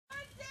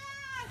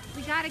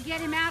We got to get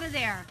him out of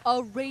there.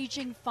 A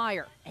raging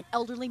fire, an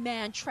elderly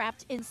man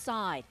trapped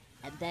inside,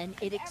 and then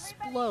it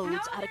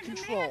explodes out of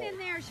control. A man in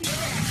there, she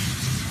said.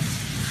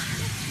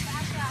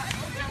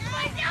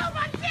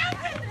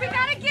 We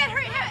got to get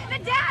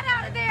the dad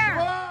out of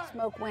there.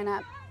 Smoke went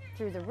up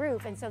through the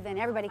roof, and so then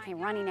everybody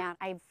came running out.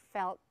 I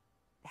felt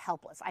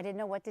helpless. I didn't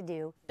know what to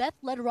do. Beth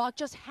Lederock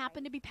just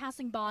happened to be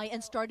passing by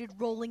and started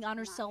rolling on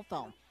her cell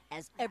phone.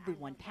 As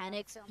everyone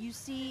panics, you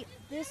see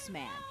this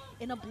man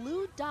in a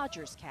blue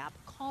Dodgers cap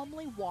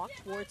calmly walk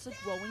towards the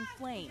growing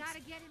flames.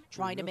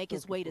 Trying to make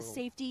his way to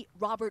safety,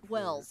 Robert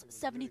Wells,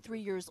 73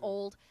 years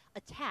old,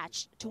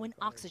 attached to an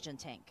oxygen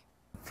tank.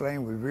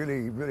 Flame was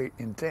really, really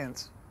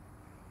intense.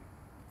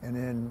 And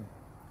then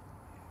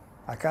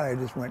I kind of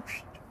just went.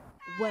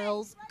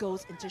 Wells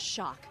goes into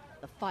shock.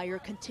 The fire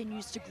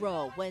continues to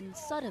grow when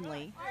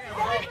suddenly.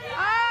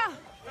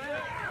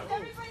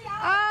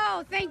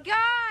 Oh, thank God.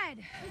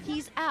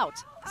 He's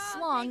out,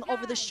 slung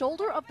over the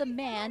shoulder of the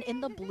man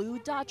in the blue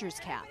Dodgers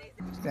cap.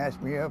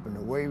 Snatched me up and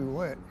away we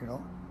went, you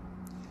know.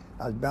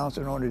 I was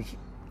bouncing on his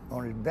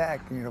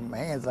back, you know, my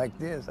hands like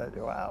this. I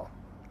said, wow.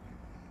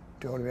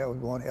 Told him that was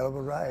one hell of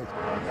a ride.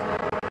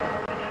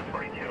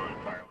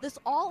 This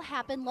all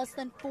happened less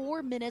than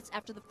 4 minutes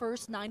after the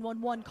first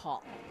 911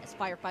 call. As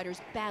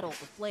firefighters battled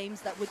the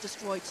flames that would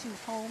destroy 2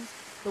 homes,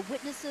 the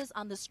witnesses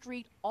on the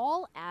street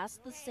all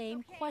asked the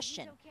same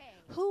question.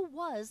 Who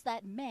was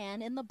that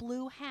man in the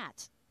blue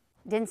hat?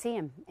 Didn't see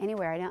him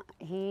anywhere.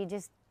 He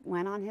just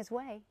went on his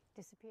way,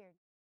 disappeared.